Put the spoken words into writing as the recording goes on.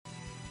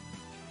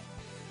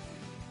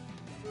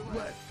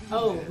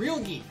Oh, real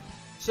geek.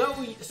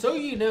 So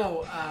you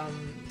know,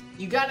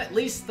 you got at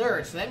least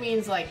third. So that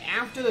means like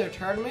after the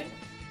tournament,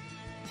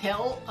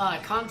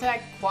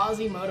 contact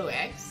Quasimodo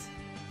X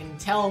and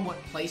tell him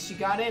what place you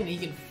got in, and he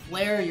can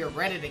flare your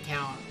Reddit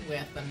account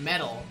with a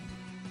medal,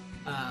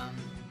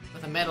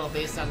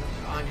 based on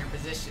your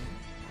position.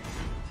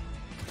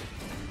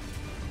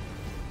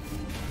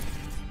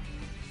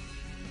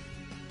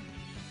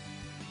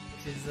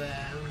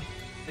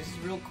 Which is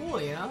real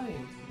cool, you know?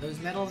 Those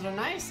medals are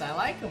nice, I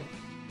like them.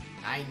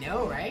 I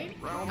know, right?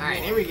 Alright,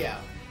 here we go.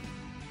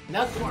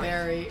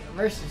 Knuckleberry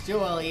versus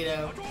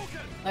Joelito.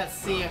 Let's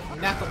see if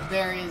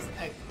Knuckleberry's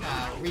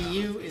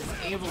Ryu is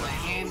able to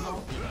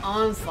handle the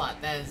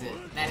onslaught. That is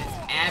it. That is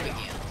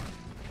Abigail.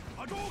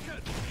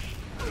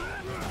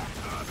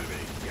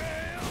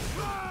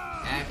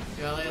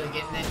 Joelito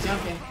getting that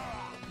jumping.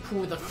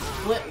 Cool with the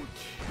flip.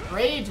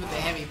 Rage with the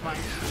heavy punch.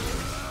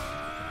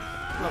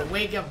 Little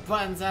wake up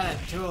buttons out of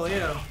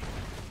Joelito.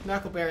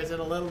 Knuckleberry's in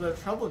a little bit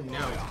of trouble.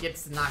 No,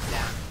 gets knocked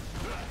down.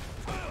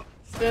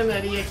 Spin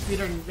that EX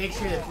beater and make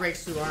sure it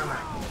breaks through armor.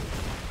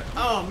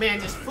 Oh man,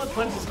 just flip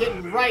punches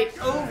getting right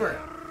over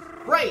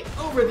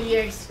the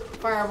EX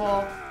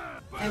fireball,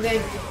 and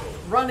then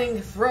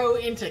running throw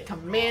into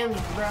command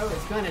throw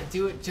is going to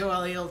do it.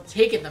 Joelito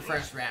taking the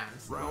first round.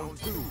 Round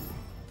 2.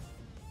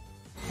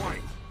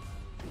 Fight.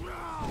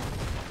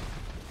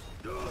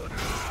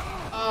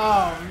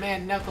 Oh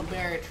man,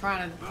 Knuckleberry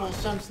trying to pull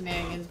some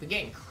shenanigans, but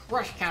getting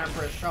crushed counter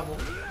for his trouble.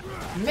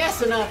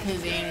 Messing up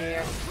his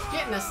anti-air,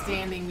 getting a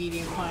standing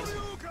medium punch.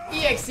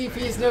 EXCP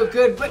is no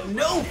good, but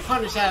no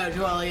punish out of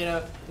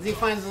Joelito as he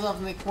finds himself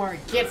in the corner,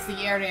 gets the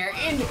air-to-air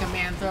into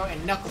command throw, and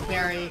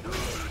Knuckleberry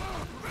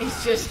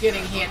is just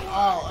getting hit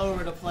all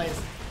over the place.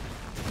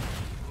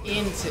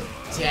 Into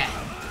death.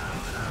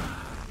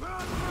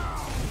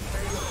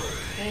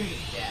 Into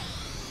death.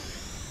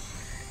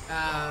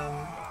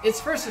 It's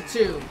first to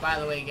 2, by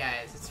the way,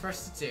 guys. It's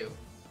first to 2.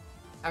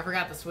 I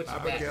forgot to switch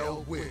it back.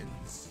 Abigail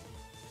wins.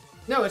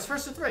 No, it's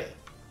first to 3.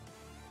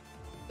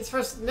 It's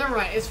first. Never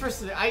mind. It's first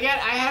to 3. I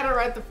had it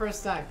right the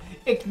first time.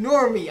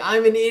 Ignore me.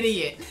 I'm an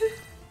idiot.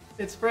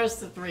 It's first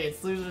to 3.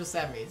 It's losers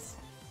semis.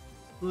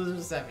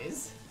 Losers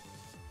semis.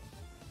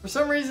 For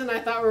some reason, I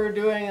thought we were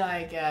doing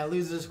like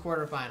losers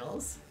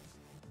quarterfinals.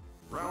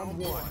 Round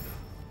 1.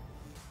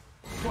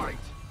 Fight.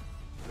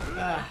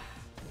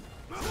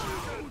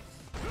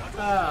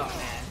 Oh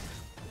man.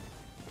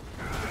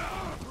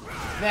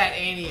 That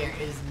anti-air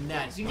is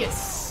nuts. You get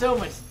so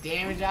much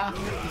damage off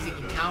of it because you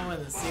can combo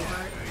in the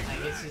super.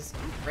 Like, it's just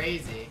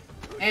crazy.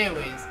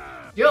 Anyways,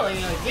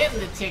 Joelito getting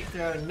the tick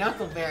throw,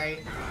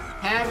 Knuckleberry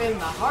having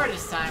the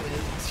hardest time, and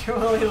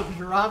Joelito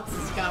drops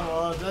his combo.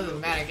 Well, it doesn't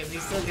matter because he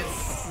still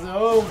gets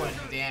so much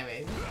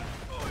damage.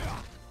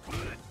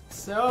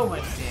 So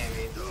much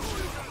damage.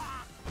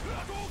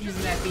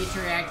 Using that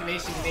feature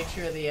activation to make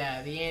sure the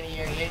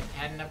anti-air hit.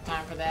 Had enough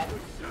time for that.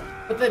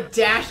 But the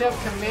dash up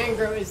command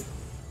throw is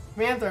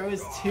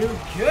too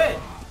good.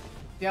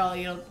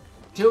 Joelito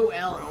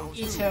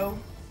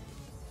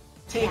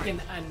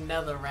taking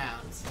another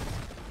round.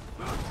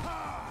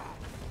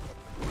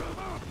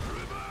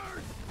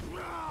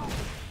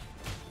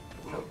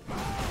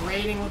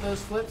 Trading with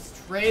those flips.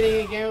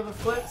 Trading again with the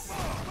flips.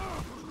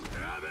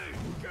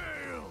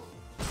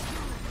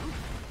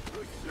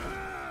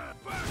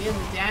 In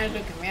the dash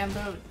of command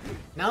throw,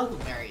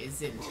 Knuckleberry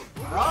is in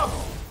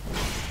trouble.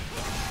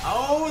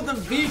 Oh, the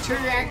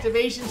V-trigger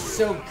activation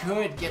so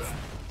good. Gets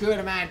good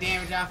amount of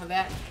damage off of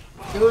that.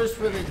 Goes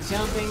for the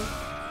jumping.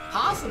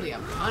 Possibly a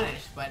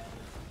punish, but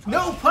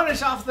no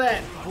punish off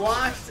that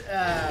blocked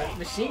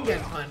machine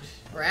gun punch.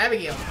 Or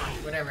Abigail punch,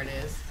 whatever it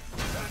is.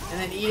 And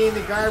then eating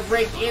the guard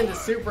break and the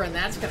super, and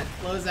that's going to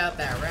close out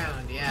that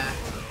round, yeah.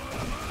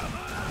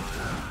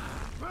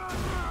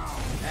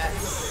 That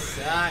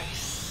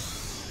sucks.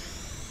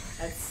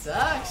 That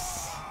sucks.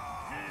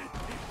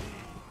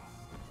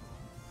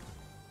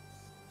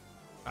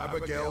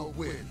 Abigail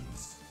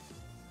wins.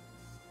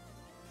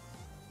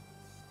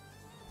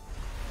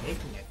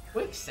 Making a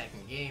quick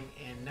second game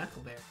in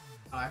Knuckleberry.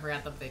 Oh, I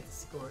forgot to update the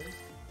scores.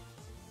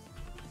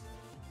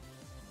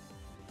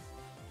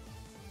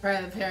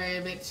 Tried the parry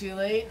a bit too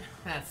late.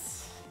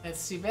 That's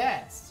too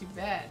bad. It's too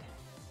bad.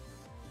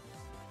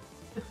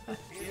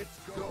 It's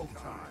go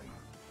time.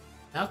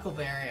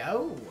 Knuckleberry.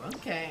 Oh,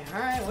 okay. All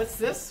right. What's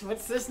this?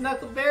 What's this,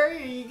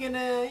 Knuckleberry? Are you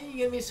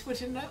gonna be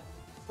switching up?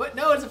 What?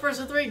 No, it's a first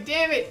of 3.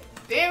 Damn it!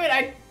 Damn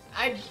it!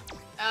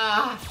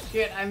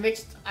 Shit! I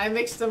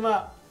mixed them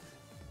up.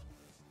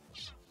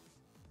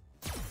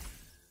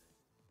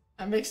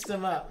 I mixed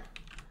them up.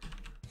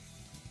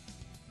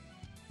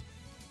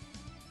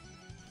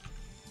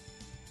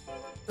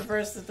 It's the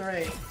first of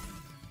 3.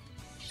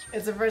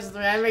 It's the first of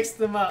 3. I mixed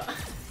them up.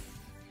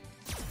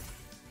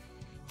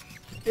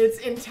 It's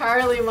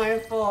entirely my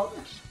fault.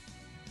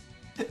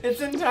 It's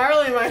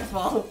entirely my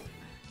fault.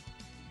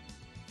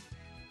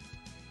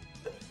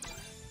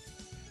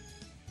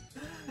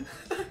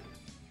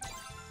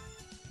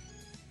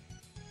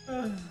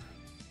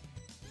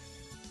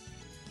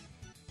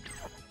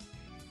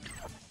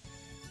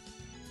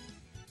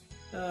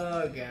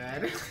 Oh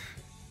god.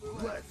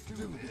 Let's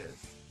do this.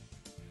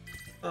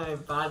 I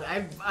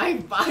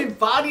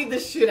bodied the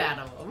shit out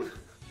of him.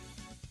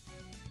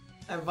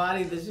 I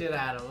bodied the shit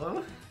out of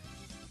him.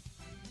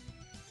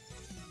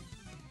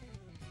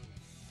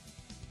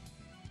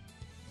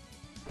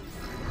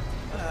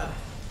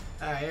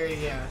 Alright, here we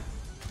go.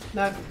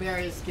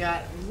 Knuckleberry's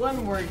got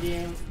one more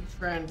game to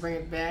try and bring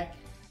it back.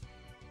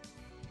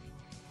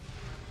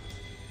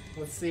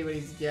 Let's see what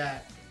he's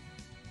got.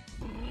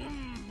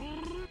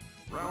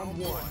 Round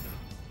 1.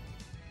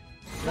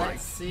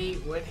 Let's see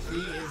what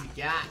he has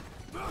got.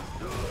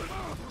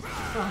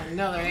 Oh,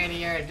 another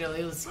anti-air duel.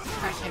 It was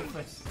crushing,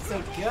 but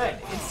so good.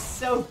 It's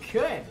so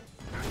good.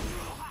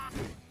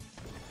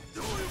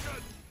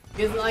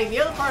 Because, like, the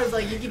other part is,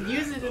 like, you can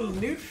use it in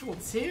neutral,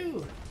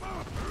 too.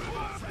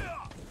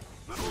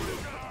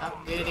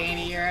 Oh, good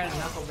anti-air out of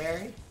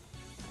Knuckleberry.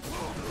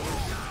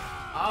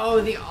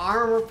 Oh, the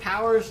armor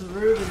powers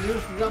through the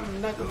neutral jump of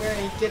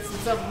Knuckleberry. He gets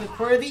himself in the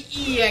corner. The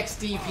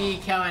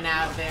EXDP coming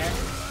out there.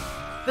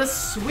 The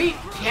sweep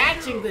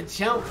catching the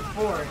jump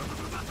forward.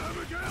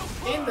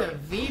 In the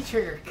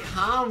V-trigger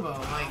combo.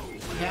 My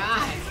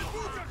god.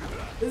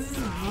 This is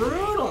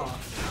brutal.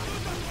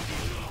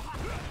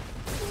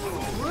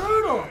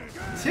 Brutal.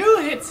 2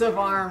 hits of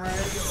armor.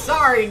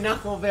 Sorry,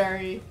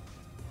 Knuckleberry.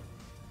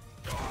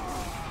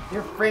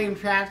 Your frame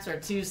traps are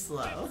too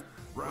slow.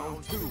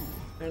 Round 2.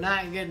 They're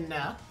not good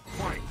enough.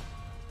 Fight.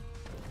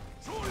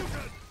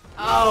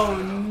 Oh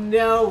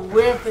no,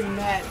 whipping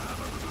that.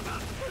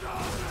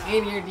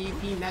 In your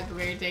DP,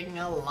 Knuckleberry taking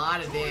a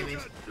lot of damage.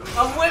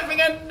 I'm whipping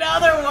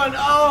another one!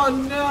 Oh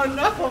no,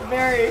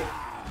 Knuckleberry!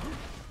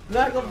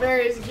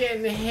 Knuckleberry's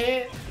getting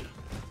hit.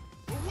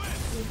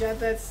 You got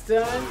that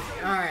stun?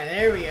 Alright,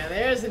 there we go.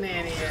 There's an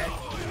anti-air.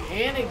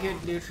 And a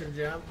good neutral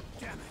jump.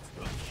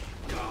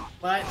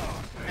 But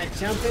a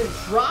jump in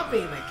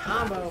dropping the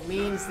combo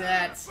means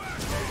that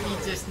he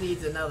just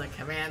needs another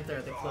command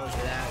throw to close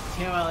it out.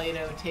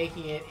 Joelito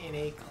taking it in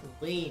a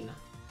clean.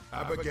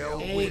 Abigail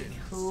A wins.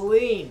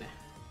 clean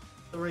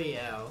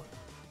 3-0.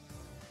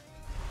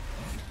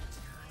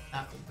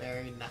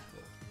 Knuckleberry,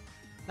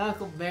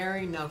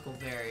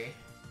 Knuckleberry.